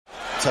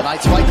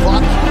Tonight's fight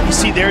clock. You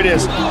see, there it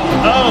is.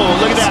 Oh,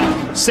 look at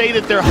that. Say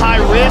that they're high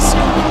risk,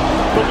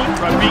 but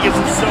Rodriguez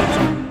is so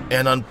tough.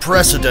 An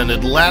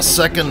unprecedented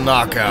last-second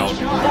knockout. Oh,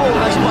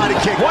 nice body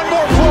kick. One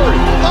more flurry.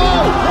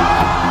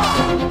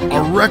 Oh!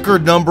 A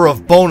record number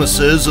of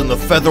bonuses in the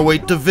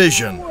featherweight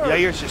division.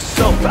 Yair's just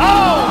so fast.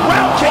 Oh,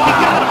 round kick, he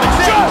got him.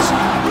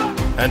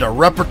 Just. And a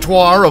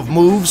repertoire of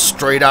moves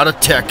straight out of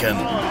Tekken.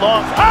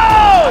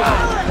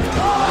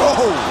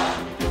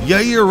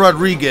 Yair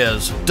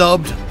Rodriguez,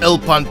 dubbed El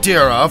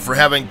Pantera for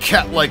having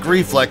cat-like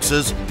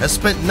reflexes, has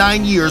spent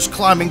 9 years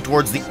climbing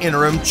towards the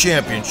interim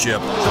championship.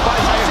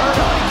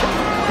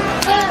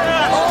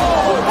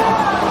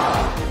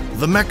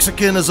 The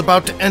Mexican is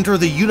about to enter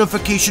the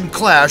unification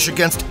clash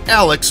against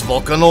Alex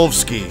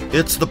Volkanovski.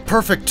 It's the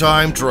perfect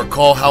time to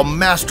recall how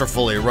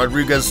masterfully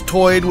Rodriguez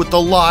toyed with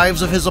the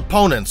lives of his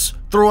opponents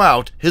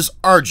throughout his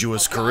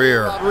arduous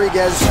career.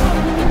 Rodriguez,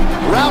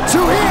 round 2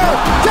 here,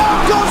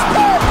 down goes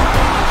Penn!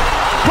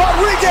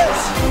 Rodriguez!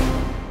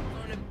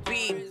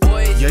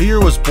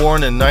 Yair was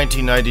born in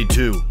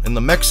 1992 in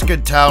the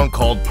Mexican town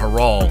called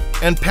Parral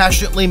and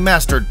passionately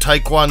mastered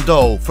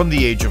Taekwondo from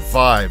the age of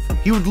 5.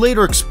 He would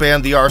later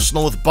expand the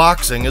arsenal with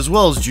boxing as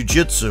well as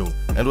jiu-jitsu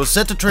and was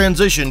set to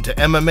transition to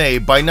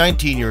MMA by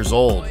 19 years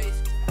old.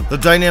 The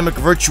dynamic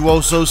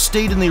virtuoso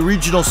stayed in the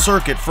regional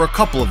circuit for a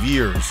couple of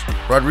years.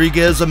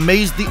 Rodriguez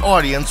amazed the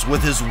audience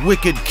with his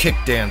wicked kick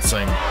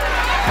dancing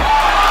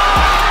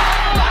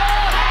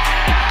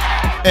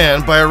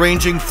and by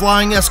arranging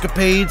flying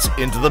escapades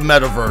into the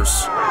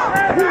metaverse.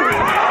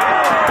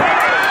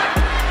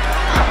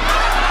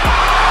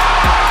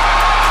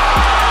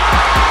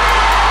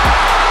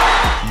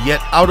 Yet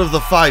out of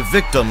the 5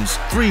 victims,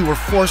 3 were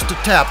forced to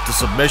tap to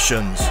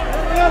submissions.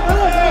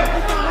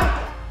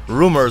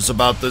 Rumors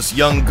about this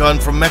young gun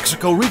from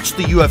Mexico reached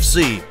the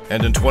UFC,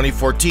 and in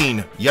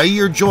 2014,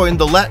 Yair joined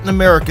the Latin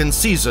American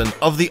season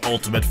of The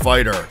Ultimate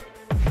Fighter.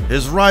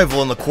 His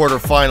rival in the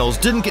quarterfinals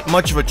didn't get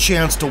much of a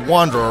chance to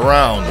wander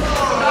around.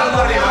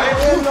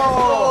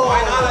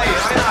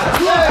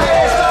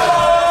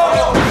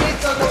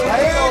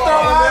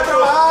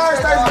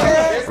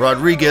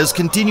 Rodriguez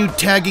continued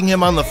tagging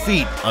him on the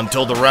feet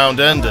until the round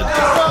ended,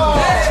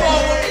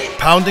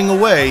 pounding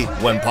away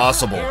when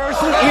possible.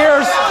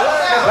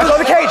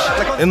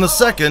 In the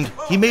second,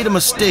 he made a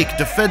mistake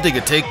defending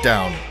a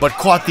takedown, but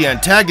caught the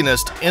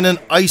antagonist in an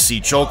icy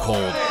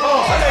chokehold.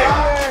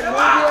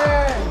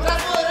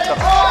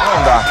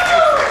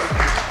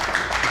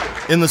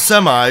 In the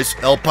semis,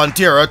 El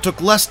Pantera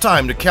took less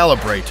time to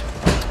calibrate.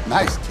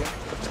 Nice.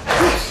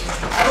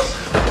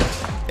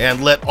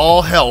 And let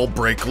all hell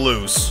break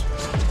loose.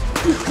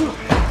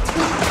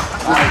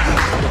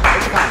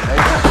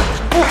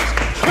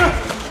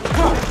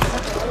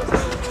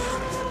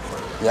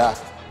 Yeah.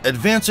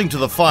 Advancing to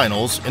the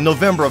finals, in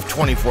November of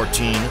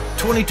 2014,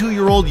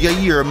 22-year-old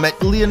Yair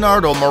met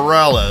Leonardo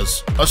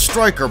Morales, a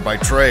striker by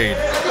trade.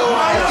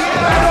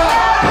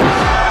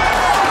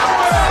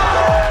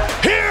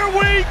 Here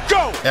we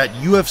go! At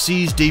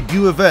UFC's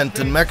debut event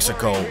in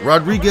Mexico,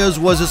 Rodriguez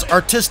was as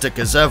artistic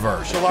as ever.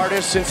 Martial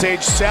artist since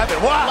age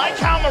 7. Wow. I like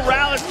how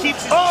Morales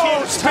keeps his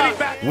chin spinning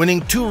back.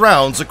 Winning 2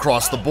 rounds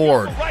across the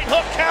board. Right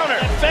hook counter.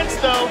 Fence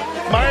though.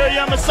 Mario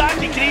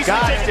Yamasaki can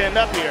easily stand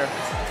up here.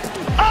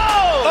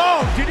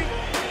 Oh! Did he?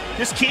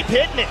 Just keep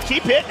hitting it.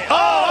 Keep hitting it.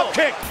 Oh,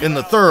 kick. In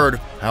the third,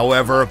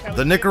 however,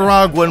 the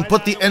Nicaraguan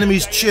put the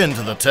enemy's chin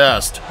to the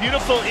test.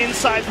 Beautiful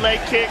inside leg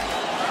kick.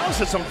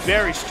 Those are some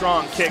very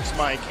strong kicks,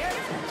 Mike.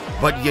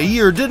 But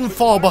Yair didn't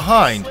fall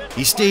behind.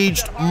 He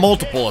staged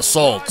multiple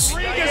assaults.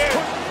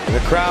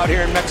 The crowd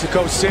here in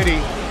Mexico City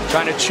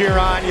trying to cheer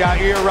on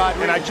Yair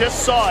Rodriguez. And I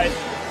just saw it.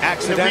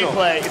 Accidental. The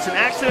replay. It's an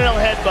accidental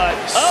headbutt.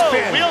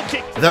 Spin. Wheel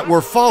kick. That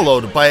were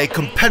followed by a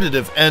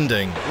competitive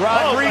ending.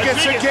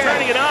 Rodriguez again.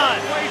 Turning it on.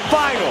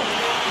 Final.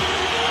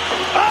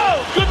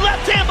 Oh, good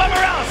left hand by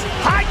Morales.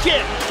 High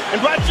kick.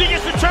 And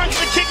Rodriguez returns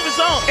the kick of his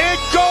own. It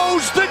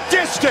goes the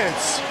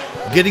distance.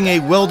 Getting a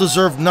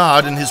well-deserved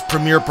nod in his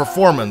premiere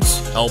performance,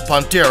 El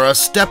Pantera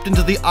stepped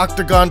into the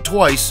octagon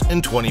twice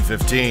in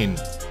 2015.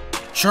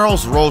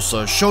 Charles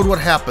Rosa showed what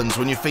happens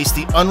when you face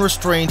the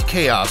unrestrained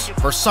chaos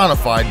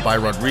personified by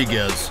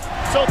Rodriguez.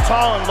 So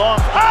tall and long.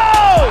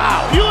 Oh!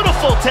 Wow.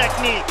 Beautiful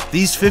technique.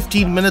 These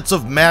 15 minutes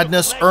of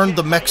madness earned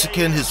the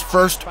Mexican his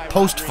first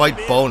post-fight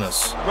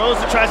bonus.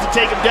 Rosa tries to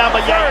take him down,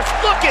 but Yair,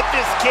 look at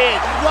this kid.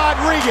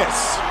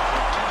 Rodriguez.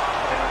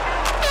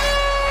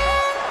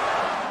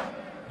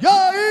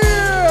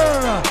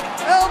 Yair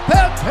El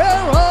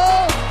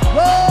Pantera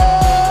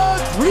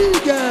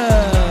Rodriguez.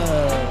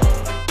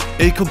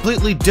 A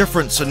completely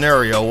different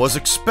scenario was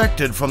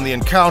expected from the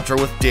encounter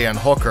with Dan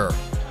Hooker.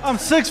 I'm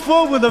 6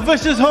 foot with a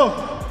vicious hook.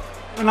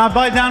 When I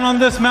bite down on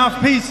this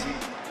mouthpiece,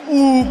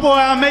 ooh boy,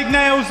 I make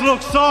nails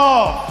look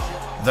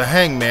soft. The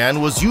Hangman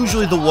was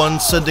usually the one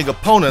sending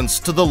opponents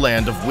to the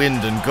land of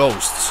wind and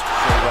ghosts.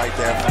 Right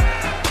there,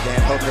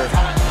 Dan Hooker.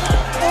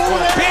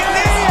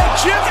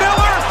 Jim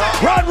Miller,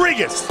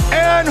 Rodriguez,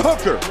 and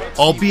Hooker.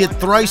 Albeit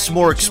thrice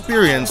more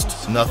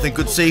experienced, nothing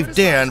could save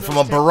Dan from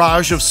a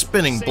barrage of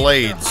spinning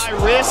blades.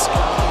 High risk,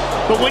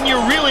 But when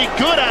you're really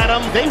good at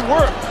them, they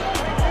work.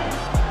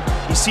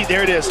 You see,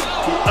 there it is.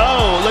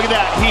 Oh, look at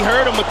that. He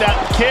hurt him with that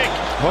kick.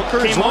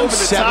 Hooker's Came won over the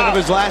 7 top. of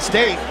his last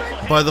 8.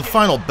 By the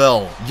final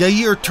bell,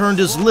 Yair turned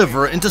his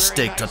liver into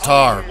steak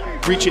tartare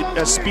Reach it,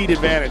 a speed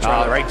advantage.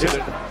 Right to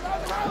the...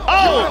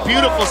 Oh,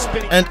 beautiful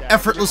spinning. and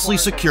effortlessly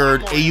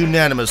secured a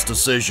unanimous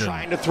decision.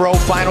 Trying to throw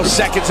final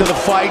seconds of the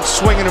fight,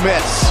 swing and a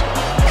miss.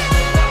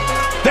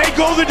 They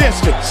go the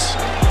distance.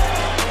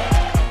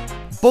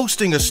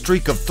 Boasting a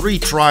streak of 3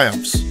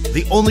 triumphs,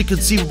 the only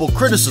conceivable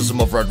criticism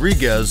of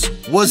Rodriguez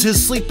was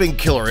his sleeping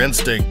killer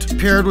instinct,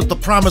 paired with the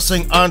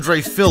promising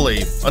Andre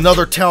Philly,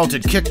 another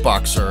talented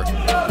kickboxer.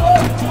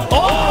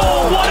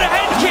 Oh, what a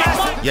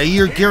head kick!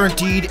 Yair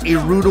guaranteed a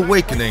rude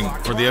awakening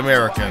for the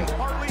American.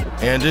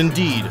 And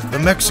indeed, the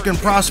Mexican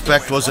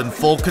prospect was in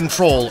full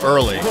control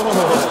early.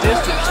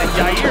 Distance, and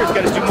Yair's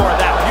got to do more of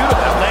that.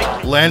 Beautiful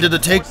leg. Landed a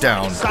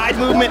takedown. Side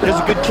movement, there's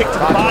a good kick to the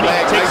body.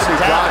 Takes him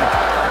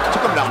down.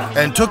 Took him down.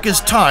 And took his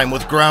time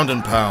with ground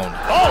and pound.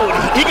 Oh,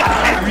 he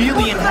got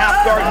really in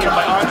half guard here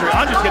by Andre.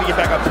 Andre's going to get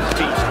back up to his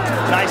feet.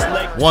 Nice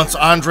leg. Once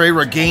Andre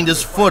regained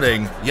his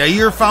footing,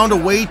 Yair found a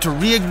way to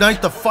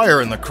reignite the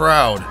fire in the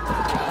crowd.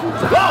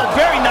 Oh,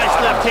 very nice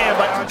left hand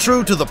by Andre.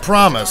 True to the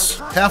promise,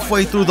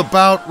 halfway through the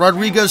bout,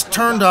 Rodriguez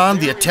turned on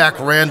the attack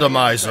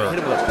randomizer Hit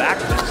him with a back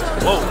fist.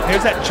 Whoa,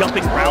 there's that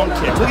jumping round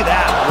kick. Look at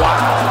that.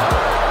 Wow.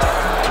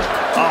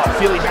 Oh,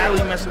 Philly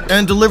badly messing.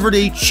 and delivered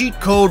a cheat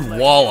code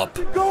wallop.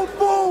 Go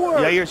forward.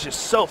 Yair's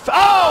just so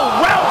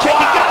oh, round kick. He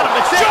got him.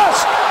 It's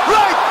Just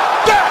like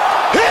that.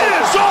 It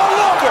is all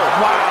over.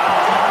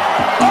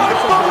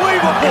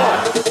 Unbelievable.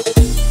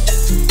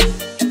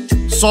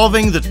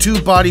 Solving the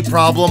 2-body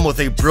problem with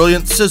a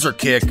brilliant scissor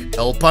kick,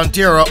 El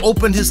Pantera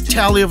opened his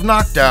tally of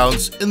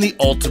knockdowns in the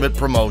Ultimate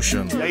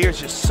promotion. Yair's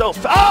just so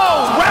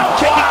oh, round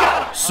kick. He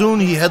got him. Soon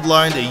he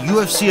headlined a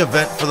UFC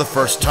event for the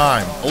first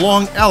time,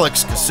 along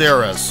Alex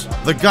Caceres.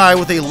 The guy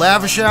with a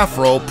lavish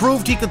afro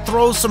proved he could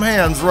throw some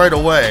hands right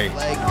away,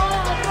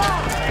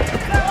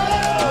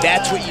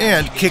 That's what you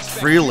and kicked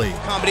freely.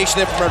 combination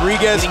there from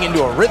Rodriguez getting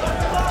into a rhythm.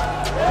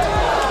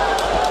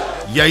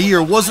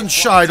 Yair wasn't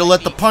shy to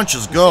let the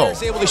punches go.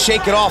 He's able to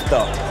shake it off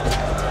though.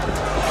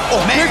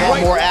 Oh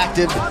man, More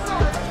active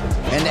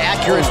and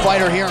accurate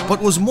fighter here.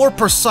 But was more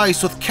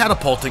precise with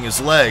catapulting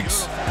his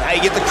legs, now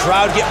you get the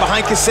crowd getting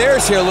behind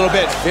Caceres here a little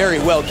bit. Very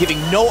well, giving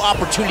no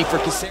opportunity for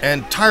Caceres.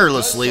 and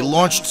tirelessly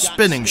launched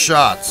spinning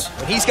shots.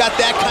 When he's got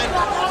that kind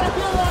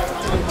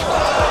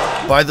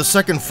of... By the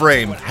second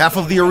frame, half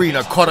of the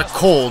arena caught a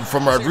cold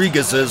from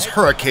Rodriguez's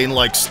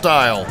hurricane-like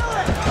style.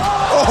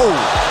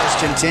 Oh!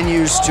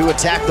 Continues to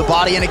attack the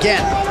body, and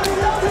again.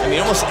 I mean,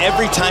 almost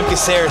every time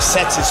Caceres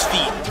sets his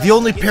feet. The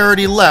only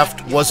parity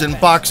left was in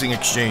boxing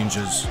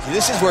exchanges.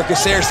 This is where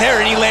Caceres there,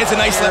 and he lands a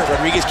nice left.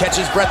 Rodriguez catches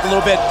his breath a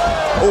little bit.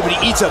 Oh, but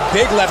he eats a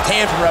big left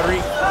hand from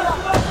Rodriguez.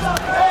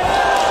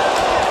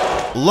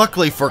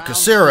 Luckily for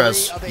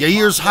Caceres,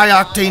 Yair's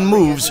high-octane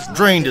moves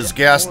drained his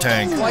gas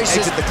tank.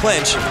 Exit the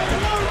clinch.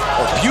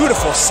 Oh,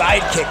 beautiful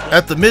side kick.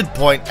 At the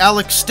midpoint,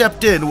 Alex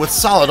stepped in with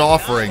solid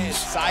offerings.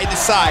 Side to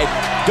side,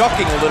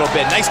 ducking a little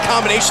bit. Nice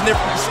combination there.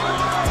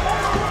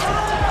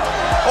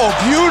 Oh,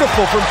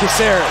 beautiful from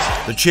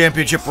Caceres. The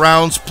championship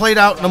rounds played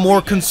out in a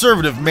more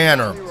conservative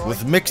manner,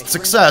 with mixed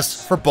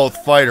success for both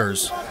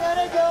fighters.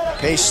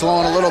 Pace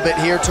slowing a little bit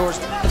here towards...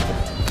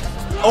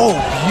 Oh,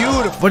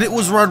 beautiful. But it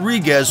was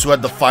Rodriguez who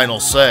had the final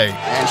say.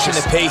 And In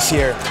the pace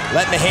here,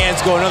 letting the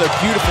hands go. Another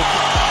beautiful...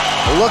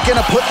 looking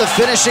to put the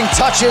finishing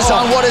touches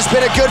on what has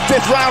been a good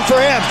 5th round for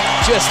him.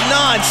 Just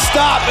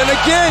non-stop, and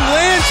again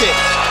lands it.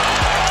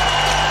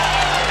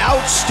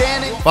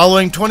 Outstanding.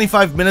 Following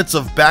 25 minutes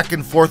of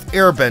back-and-forth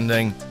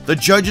airbending, the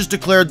judges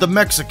declared the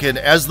Mexican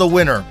as the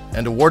winner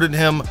and awarded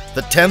him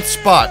the 10th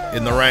spot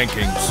in the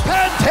rankings.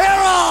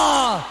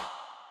 Pantera!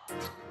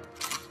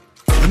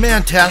 The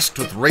man tasked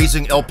with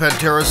raising El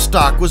Pantera's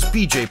stock was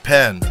BJ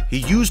Penn. He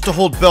used to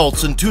hold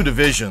belts in 2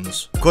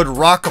 divisions, could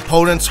rock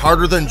opponents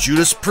harder than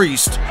Judas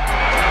Priest, 3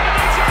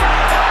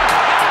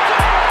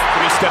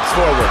 steps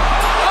forward.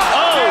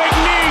 Oh, big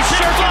knee,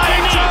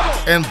 flying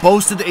knee. and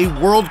boasted a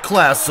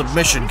world-class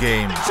submission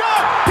game.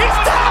 He's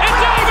down.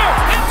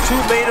 It's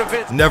over. 2 main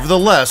events.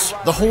 Nevertheless,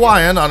 the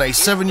Hawaiian on a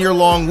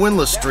 7-year-long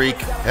winless streak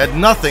had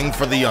nothing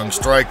for the young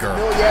striker.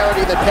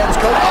 Familiarity that Penn's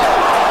coat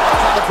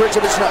on the bridge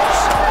of his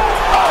nose.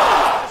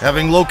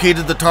 Having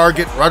located the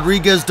target,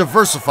 Rodriguez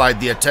diversified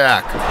the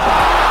attack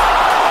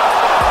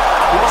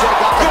BJ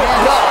got the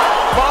hand up.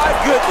 My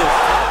goodness.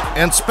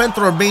 and spent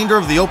the remainder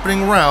of the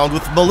opening round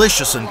with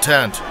malicious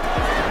intent.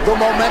 The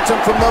momentum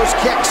from those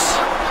kicks.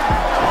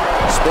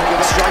 Spinning of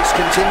the strikes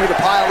continue to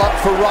pile up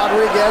for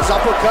Rodriguez.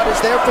 Uppercut is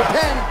there for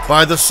Penn.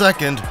 By the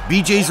second,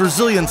 BJ's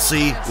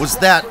resiliency was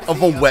that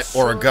of a wet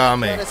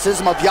origami.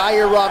 Athleticism of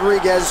Yair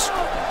Rodriguez.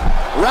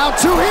 Round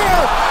 2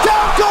 here.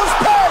 Down goes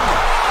Penn.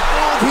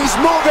 He's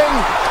moving.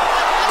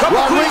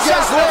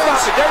 Rodriguez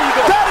lands. There you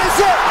go. That is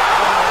it.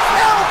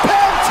 El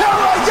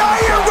Pantera.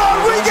 Yair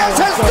Rodriguez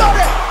has done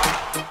it.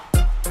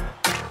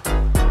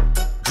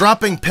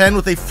 Dropping Penn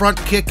with a front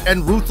kick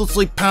and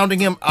ruthlessly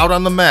pounding him out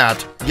on the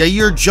mat,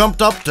 Yair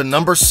jumped up to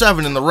number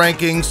 7 in the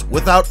rankings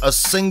without a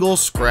single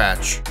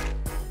scratch.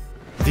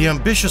 The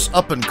ambitious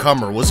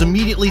up-and-comer was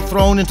immediately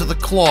thrown into the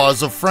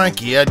claws of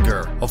Frankie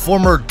Edgar, a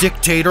former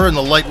dictator in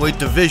the lightweight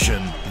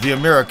division. The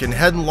American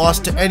hadn't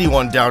lost to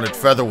anyone down at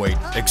featherweight,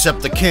 except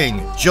the king,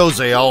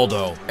 Jose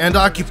Aldo, and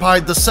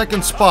occupied the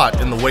 2nd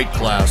spot in the weight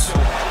class.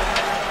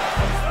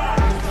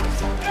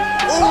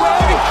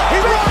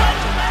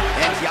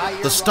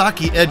 The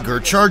stocky Edgar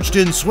charged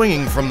in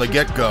swinging from the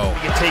get-go.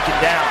 Get taken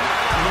down.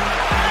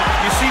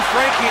 You see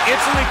Frankie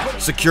instantly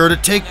Secured a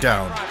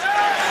takedown.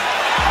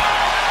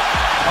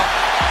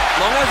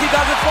 long as he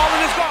doesn't fall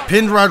in his guard.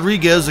 Pinned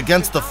Rodriguez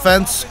against the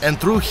fence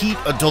and threw heat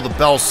until the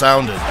bell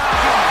sounded.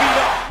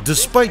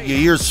 Despite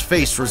Yair's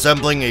face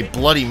resembling a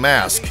bloody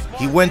mask,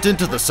 he went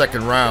into the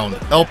 2nd round.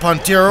 El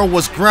Pantera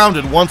was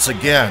grounded once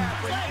again,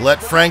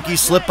 let Frankie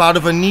slip out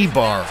of a knee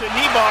bar, It's a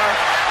knee bar.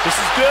 This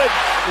is good.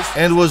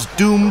 and was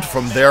doomed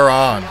from there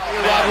on.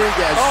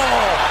 Rodriguez.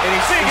 And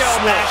he's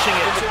smashing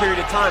it. For a period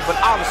of time, but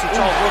obviously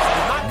Charles Wilson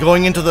did not.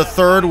 Going into the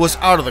 3rd was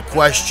out of the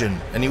question,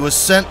 and he was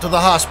sent to the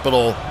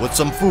hospital with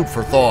some food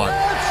for thought.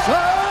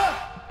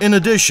 In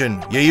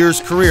addition, Yair's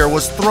career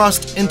was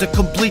thrust into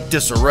complete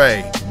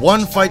disarray.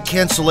 One fight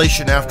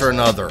cancellation after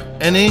another,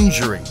 an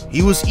injury.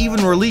 He was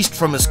even released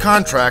from his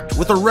contract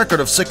with a record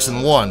of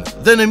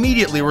 6-1, then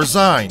immediately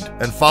resigned,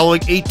 and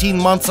following 18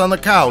 months on the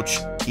couch,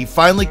 he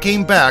finally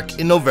came back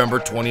in November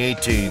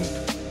 2018.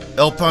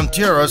 El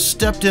Pantera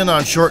stepped in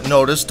on short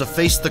notice to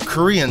face the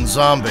Korean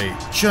Zombie.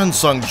 Chen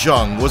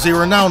Sung-jung was a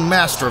renowned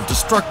master of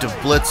destructive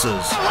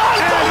blitzes.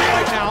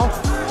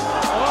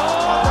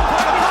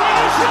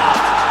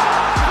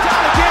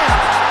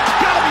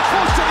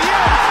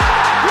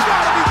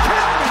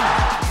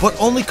 But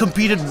only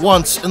competed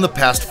once in the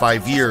past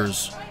 5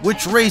 years,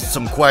 which raised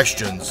some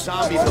questions.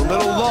 Zombie's a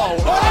little low.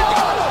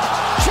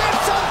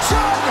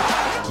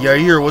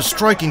 Yair was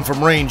striking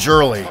from range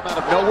early, Out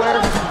of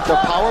nowhere, the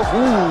power.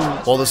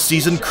 while the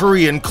seasoned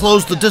Korean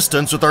closed the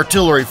distance with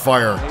artillery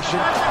fire.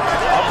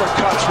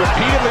 Uppercuts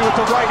repeatedly with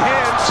the right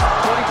hands.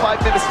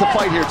 25 minutes to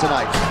fight here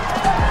tonight.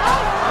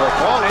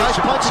 Nice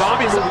punches.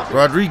 Zombie move.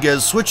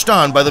 Rodriguez switched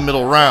on by the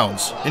middle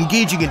rounds,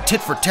 engaging in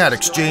tit-for-tat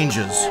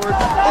exchanges.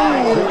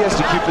 Rodriguez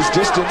to keep his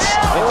distance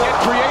and get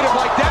creative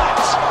like that.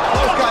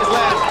 Both guys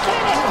land.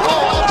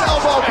 Oh,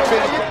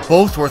 elbow.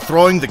 Both were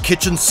throwing the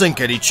kitchen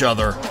sink at each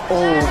other.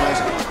 Oh, nice.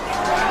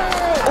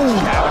 Having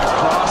a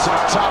cross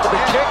on top of the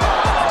kick.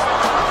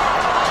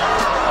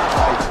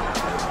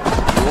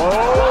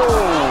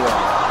 Whoa!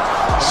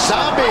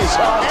 Zombies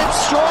and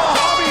strong.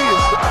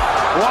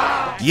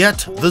 Wow!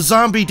 Yet, the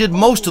Zombie did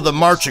most of the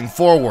marching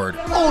forward.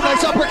 Oh,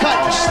 nice uppercut.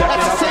 That's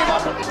the same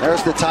uppercut.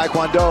 There's the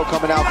Taekwondo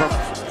coming out from.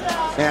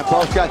 And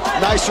both got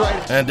nice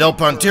right. And El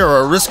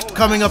Pantera risked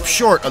coming up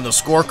short on the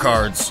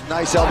scorecards.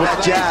 Nice elbow.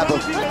 That jab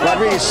of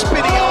Rodriguez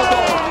spinning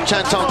elbow.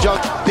 Chen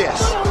Sung-jung.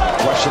 This.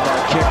 Question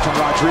mark kick from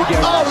Rodriguez.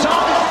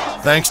 Oh,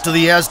 Thanks to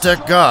the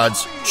Aztec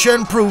gods,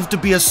 Chen proved to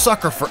be a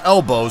sucker for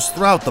elbows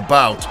throughout the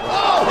bout.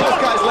 oh,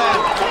 both guys land.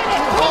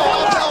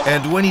 Oh,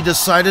 And when he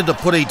decided to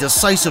put a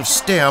decisive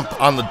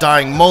stamp on the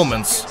dying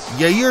moments,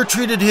 Yair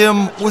treated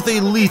him with a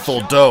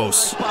lethal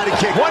dose. body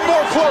kick. One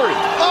more flurry.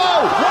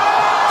 Oh!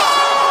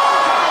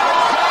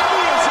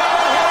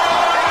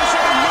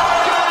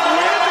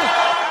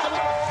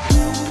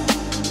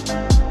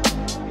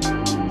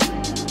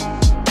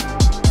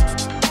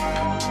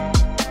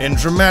 In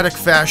dramatic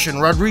fashion,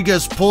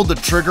 Rodriguez pulled the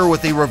trigger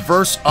with a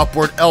reverse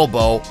upward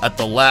elbow at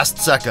the last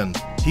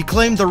second. He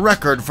claimed the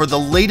record for the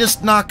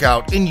latest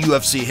knockout in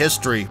UFC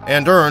history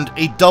and earned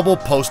a double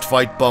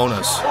post-fight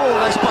bonus. Oh,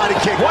 nice body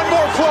kick. One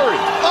more flurry.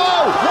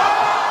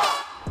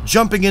 Oh!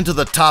 Jumping into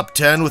the top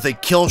 10 with a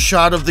Kill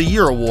Shot of the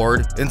Year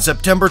award, in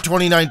September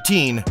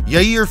 2019,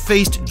 Yair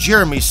faced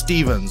Jeremy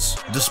Stevens.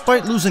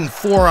 Despite losing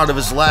 4 out of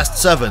his last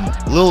 7,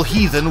 Lil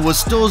Heathen was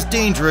still as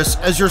dangerous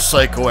as your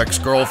psycho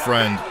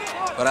ex-girlfriend.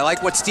 But I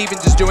like what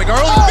Stevens is doing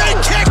early. Big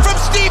kick from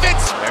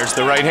Stevens! There's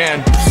the right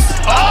hand.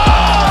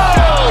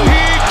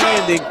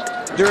 Landing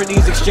during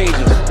these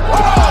exchanges.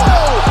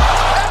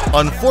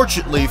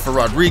 Unfortunately for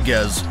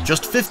Rodriguez,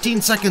 just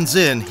 15 seconds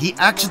in, he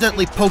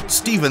accidentally poked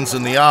Stevens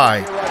in the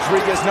eye,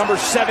 Rodriguez, number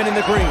 7 in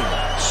the green.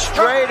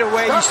 Straight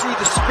away, you see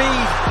the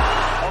speed.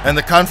 and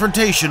the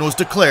confrontation was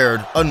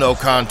declared a no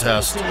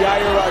contest.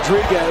 Yair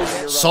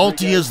Rodriguez.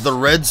 Salty as the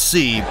Red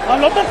Sea,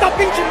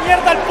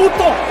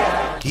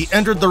 he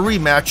entered the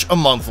rematch a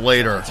month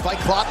later. Fight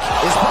clock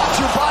is brought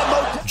to you by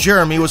Mo.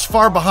 Jeremy was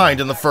far behind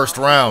in the first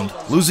round,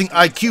 losing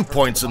IQ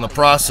points in the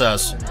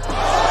process,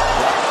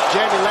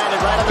 Jeremy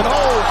landed right up and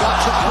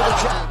got shot with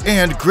a jab.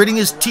 and gritting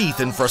his teeth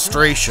in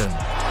frustration.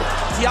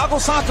 Thiago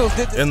Santos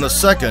did In the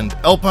second,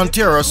 El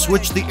Pantera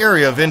switched the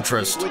area of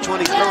interest, Which one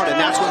he's throwing, and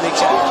that's what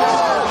makes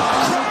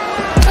it.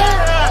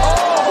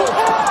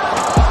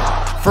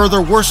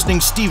 further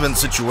worsening Stevens'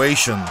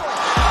 situation.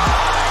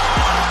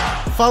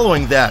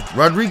 Following that,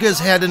 Rodriguez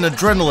had an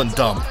adrenaline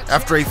dump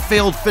after a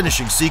failed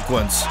finishing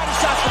sequence.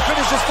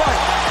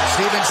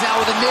 Stevens now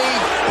with a knee.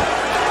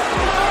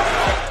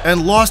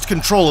 and lost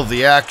control of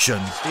the action.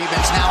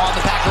 Stevens now on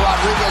the back of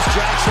Rodriguez,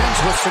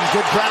 Jackson's with some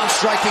good ground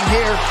striking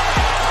here.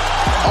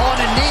 On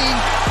a knee.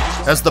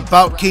 As the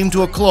bout came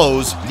to a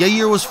close,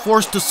 Yair was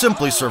forced to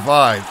simply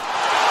survive.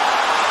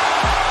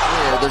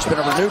 There's been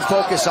a renewed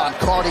focus on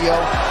cardio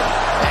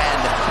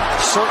and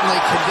certainly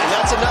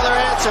that's another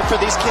answer for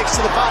these kicks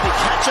to the body.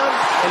 Catch them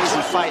and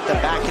easy fight the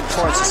back and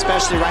forth,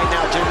 especially right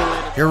now.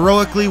 Genuinely.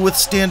 Heroically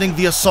withstanding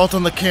the assault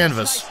on the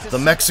canvas, the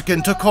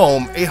Mexican took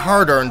home a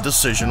hard-earned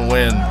decision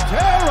win.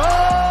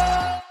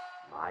 My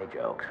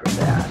jokes for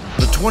that.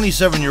 The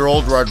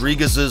 27-year-old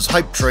Rodriguez's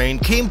hype train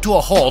came to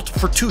a halt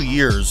for 2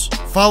 years.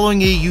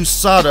 Following a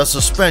USADA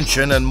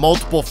suspension and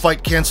multiple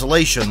fight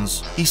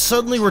cancellations, he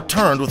suddenly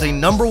returned with a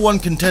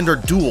 #1 contender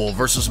duel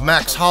versus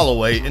Max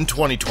Holloway in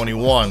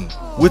 2021.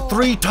 With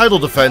 3 title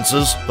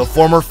defenses, the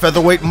former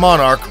featherweight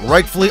monarch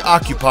rightfully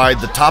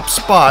occupied the top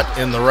spot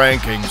in the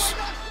rankings.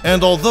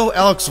 And although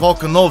Alex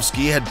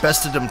Volkanovski had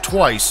bested him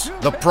twice,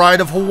 the pride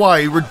of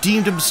Hawaii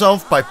redeemed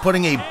himself by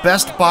putting a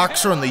best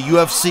boxer in the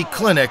UFC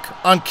clinic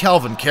on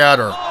Calvin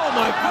Kattar. Oh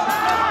my God.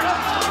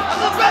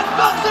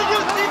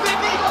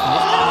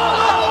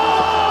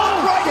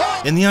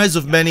 In the eyes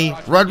of many,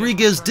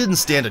 Rodriguez didn't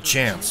stand a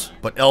chance,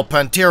 but El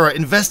Pantera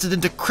invested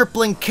into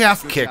crippling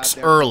calf kicks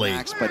early.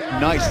 but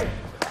nice.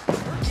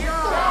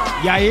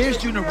 Yair's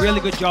doing a really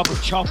good job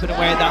of chopping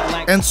away at that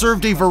leg. And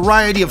served a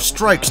variety of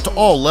strikes to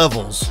all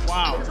levels.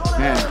 Wow.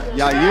 Man,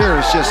 Yair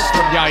is just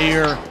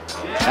Yair.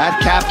 That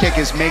calf kick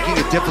is making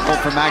it difficult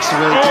for Max to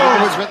really deal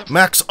with his rhythm.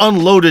 Max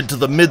unloaded to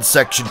the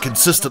midsection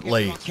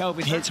consistently.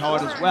 Kelvin hits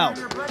hard as well.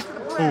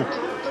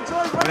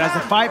 But as the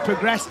fight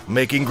progressed,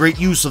 making great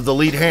use of the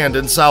lead hand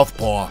in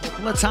southpaw. a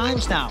couple of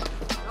times now.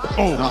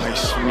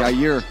 Nice,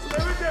 Yair.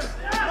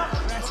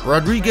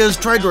 Rodriguez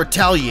tried to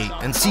retaliate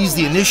and seize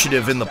the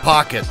initiative in the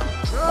pocket.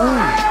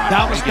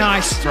 That was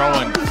nice.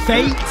 Throwing.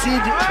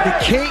 Feinted the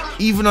kick.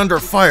 Even under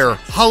fire,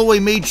 Holloway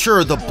made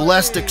sure the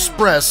Blessed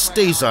Express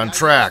stays on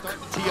track.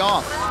 Tee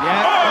off.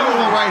 Yeah.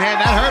 Beautiful right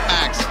hand. That hurt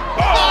Max.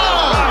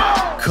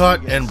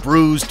 Cut and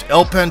bruised,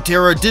 El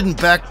Pantera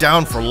didn't back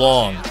down for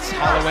long.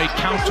 Holloway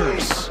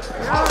counters.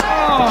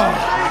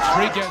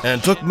 Rodriguez.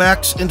 And took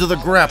Max into the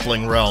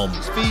grappling realm.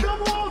 Feet.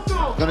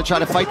 Gonna try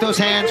to fight those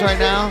hands right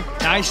now.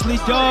 Nicely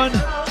done.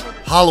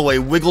 Holloway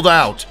wiggled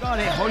out. Got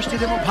it.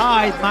 Hoisted him up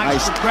high.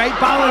 Max with great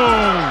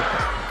balance.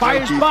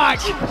 Fires back.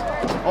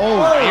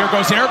 Here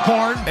goes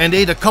airborne. And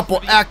ate a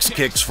couple axe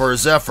kicks for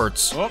his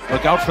efforts.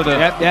 Look out for the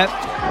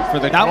For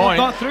the that one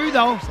got through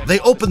though. They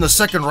opened the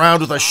second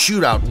round with a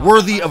shootout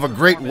worthy of a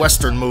great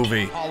Western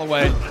movie.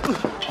 Holloway.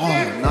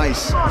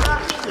 Nice.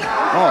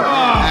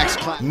 Max.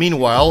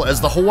 Meanwhile,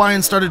 as the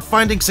Hawaiian started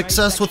finding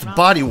success with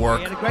body work,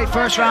 He had a great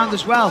first round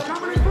as well. You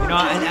know,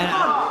 and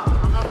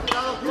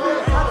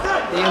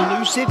the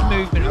elusive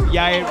movement of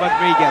Yair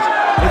Rodriguez.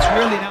 It's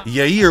really now.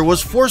 Yair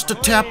was forced to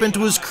tap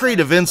into his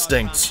creative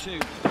instincts.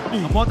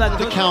 And what that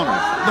does, counter.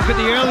 Look at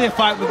the earlier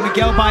fight with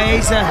Miguel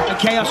Baeza and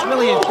Chaos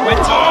Williams. Went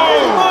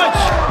too much.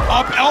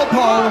 Up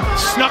elbow.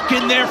 Snuck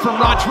in there from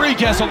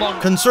Rodriguez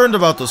along. Concerned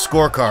about the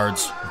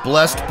scorecards,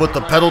 Blessed put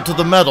the pedal to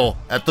the metal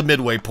at the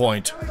midway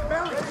point.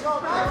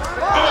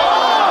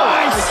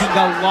 Taking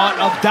a lot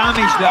of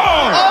damage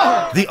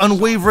there. The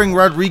unwavering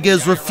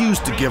Rodriguez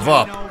refused to give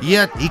up,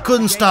 yet he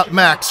couldn't stop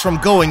Max from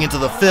going into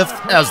the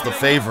 5th as the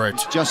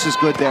favorite. Just as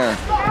good there.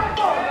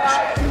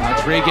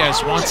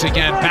 Rodriguez once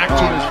again back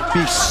to his.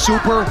 Be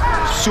super,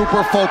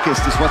 super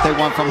focused is what they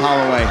want from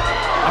Holloway.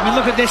 I mean,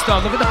 look at this though.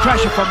 Look at the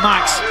pressure from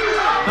Max.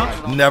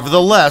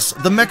 Nevertheless,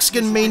 the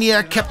Mexican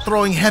maniac kept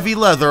throwing heavy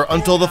leather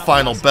until the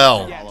final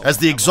bell, as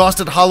the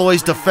exhausted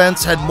Holloway's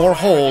defense had more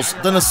holes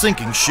than a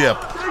sinking ship.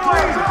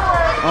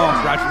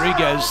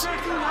 Rodriguez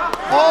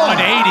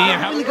 180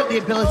 and Really got the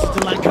ability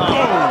to land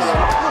cards.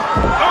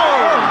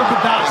 Look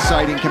at that.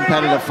 Exciting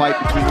competitive fight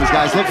between these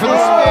guys. Look for the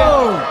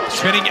spin.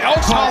 spinning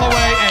Alex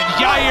Holloway and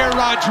Yair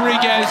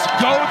Rodriguez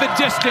go the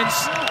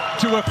distance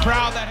to a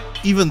crowd that.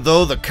 Even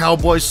though the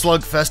Cowboy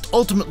Slugfest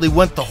ultimately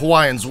went the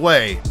Hawaiians'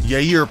 way,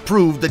 Yair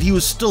proved that he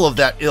was still of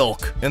that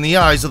ilk in the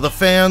eyes of the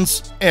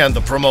fans and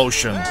the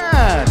promotion.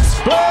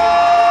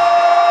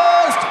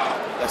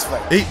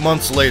 8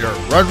 months later,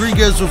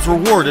 Rodriguez was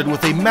rewarded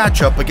with a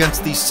matchup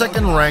against the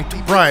second-ranked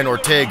Brian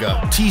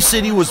Ortega.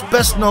 T-City was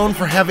best known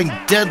for having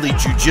deadly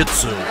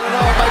jiu-jitsu.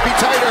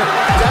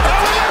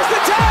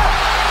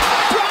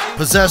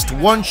 Possessed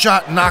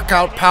one-shot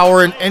knockout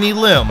power in any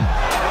limb.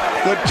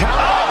 Good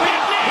count.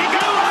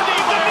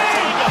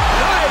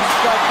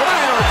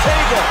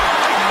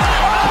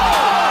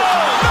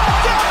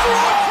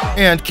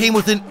 And came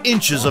within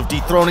inches of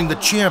dethroning the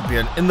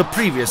champion in the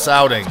previous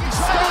outing.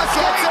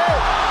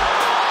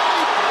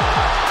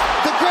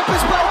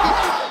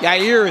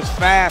 Yair is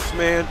fast,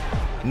 man.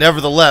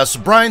 Nevertheless,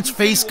 Brian's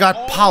face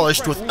got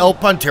polished with El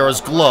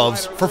Pantera's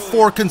gloves for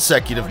 4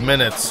 consecutive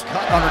minutes.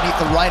 Cut underneath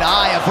the right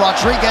eye of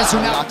Rodriguez, who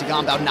now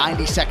octagon about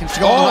 90 seconds to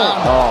go around.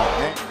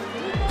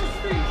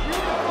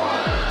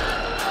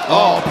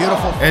 Oh,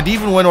 beautiful. And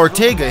even when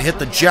Ortega hit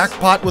the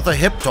jackpot with a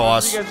hip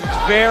toss,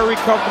 Very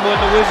comfortable in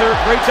the wizard.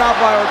 Great job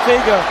by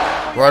Ortega.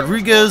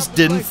 Rodriguez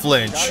didn't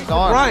flinch.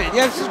 Brian,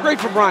 yeah, this is great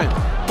for Brian.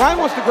 Brian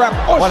wants to grab.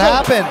 Oh, what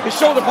happened? His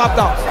shoulder popped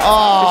out.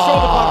 Oh, His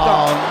shoulder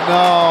popped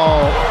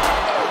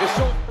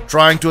out. no.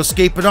 Trying to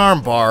escape an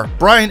armbar,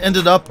 Brian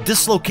ended up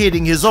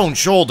dislocating his own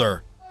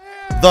shoulder.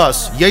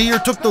 Thus,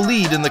 Yair took the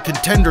lead in the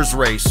contenders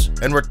race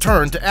and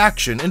returned to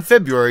action in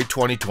February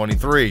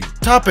 2023.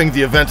 Topping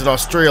the event in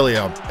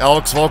Australia,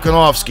 Alex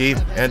Volkanovski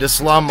and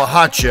Islam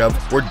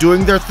Makhachev were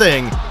doing their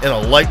thing in a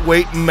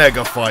lightweight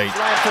mega fight.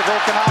 For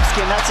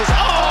Volkanovski, and that's his.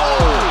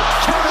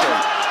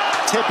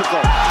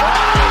 Typical.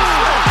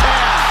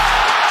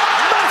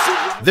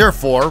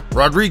 Therefore,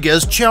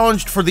 Rodriguez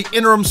challenged for the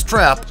interim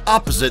strap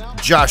opposite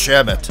Josh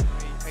Emmett.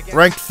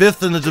 Ranked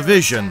 5th in the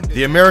division,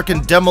 the American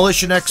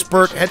demolition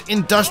expert had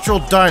industrial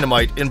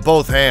dynamite in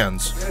both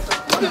hands,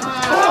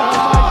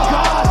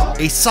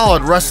 a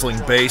solid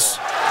wrestling base,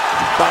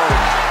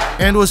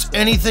 and was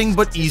anything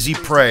but easy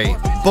prey,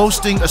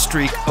 boasting a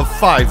streak of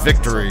 5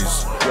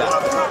 victories.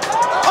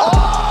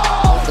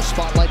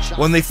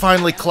 When they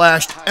finally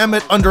clashed,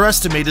 Emmett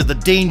underestimated the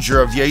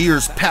danger of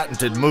Yair's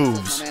patented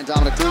moves.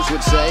 Dominic Cruz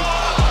would say,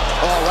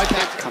 oh, right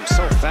back comes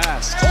so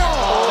fast.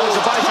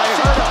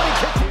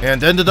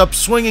 And ended up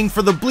swinging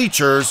for the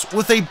bleachers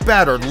with a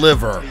battered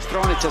liver. He's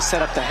throwing it to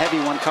set up the heavy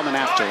one coming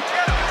after.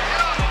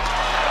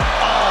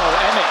 Oh,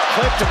 Emmett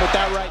clipped him with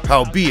that right.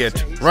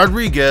 Howbeit,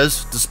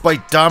 Rodriguez,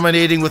 despite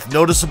dominating with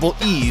noticeable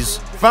ease,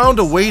 found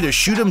a way to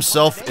shoot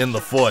himself in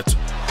the foot.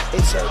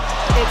 It's a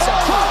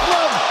problem.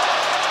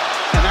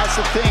 And that's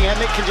the thing,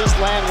 Emmett can just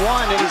land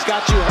one and he's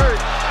got you hurt.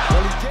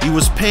 He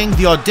was paying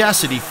the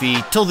audacity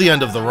fee till the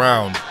end of the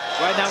round,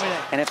 Right now,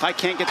 and if I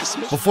can't get the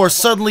submission, before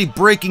suddenly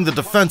breaking the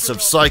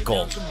defensive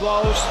cycle.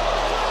 blows.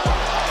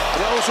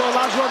 It also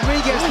allows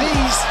Rodriguez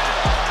these.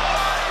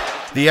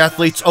 The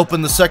athletes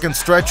opened the second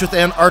stretch with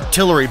an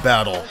artillery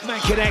battle. Man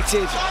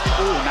connected.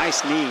 Ooh,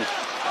 nice knee.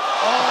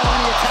 Oh,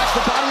 and he attacks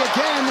the body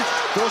again.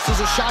 Forces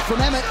a shot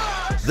from Emmett.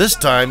 This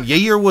time,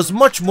 Yair was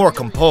much more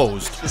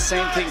composed. The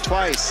same thing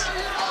twice.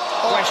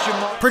 Question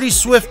mark. Pretty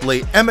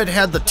swiftly, Emmett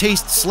had the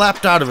taste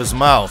slapped out of his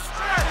mouth.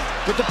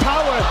 But the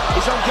power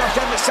is on Josh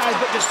Emmett's side,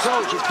 but this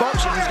approach, he's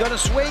boxing, he's going to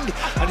swing,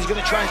 and he's going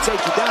to try and take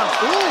you down.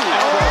 Ooh,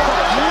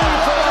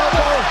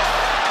 elbow.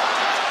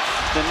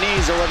 The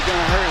knees are what's going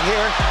to hurt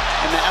here,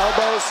 and the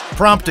elbows.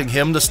 Prompting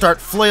him to start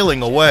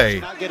flailing away.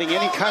 Not getting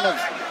any kind of...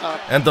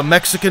 And the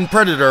Mexican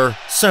predator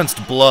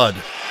sensed blood.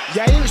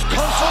 Yair's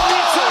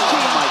constantly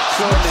attacking. Oh my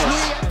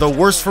goodness. The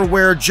worse for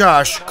wear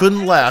Josh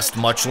couldn't last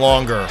much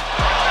longer.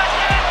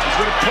 He's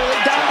going to pull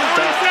it down.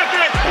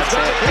 That's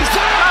it. He's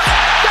down.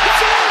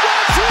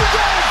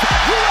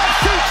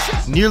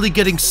 Nearly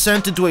getting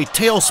sent into a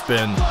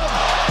tailspin,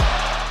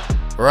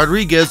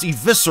 Rodriguez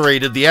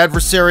eviscerated the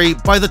adversary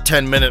by the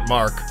 10-minute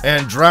mark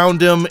and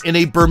drowned him in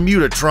a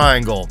Bermuda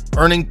Triangle,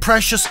 earning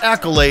precious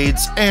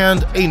accolades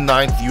and a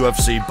 9th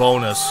UFC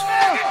bonus.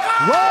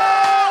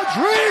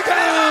 Rodriguez!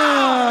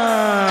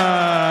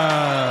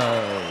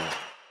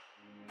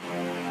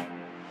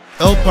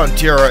 El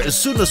Pantera is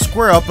soon to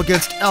square up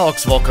against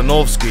Alex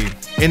Volkanovski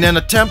in an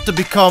attempt to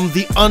become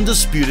the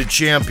undisputed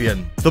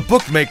champion. The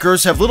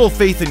bookmakers have little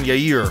faith in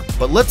Yair,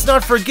 but let's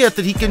not forget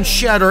that he can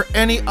shatter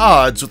any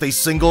odds with a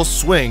single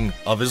swing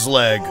of his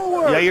leg.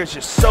 Yair's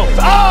just so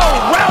fast.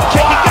 Oh, round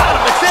kick, he got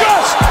him. It's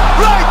just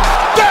right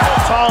there.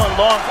 Tall and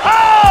long.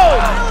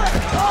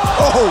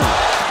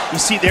 Oh! You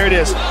see, there it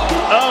is.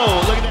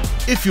 Oh, look at that.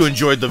 If you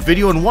enjoyed the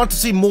video and want to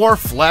see more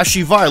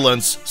flashy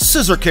violence,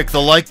 scissor kick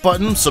the like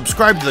button,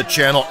 subscribe to the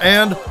channel,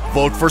 and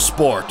vote for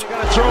sport.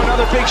 Gonna throw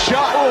another big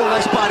shot. Oh,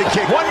 nice body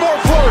kick. One more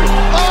forward.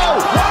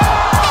 Oh!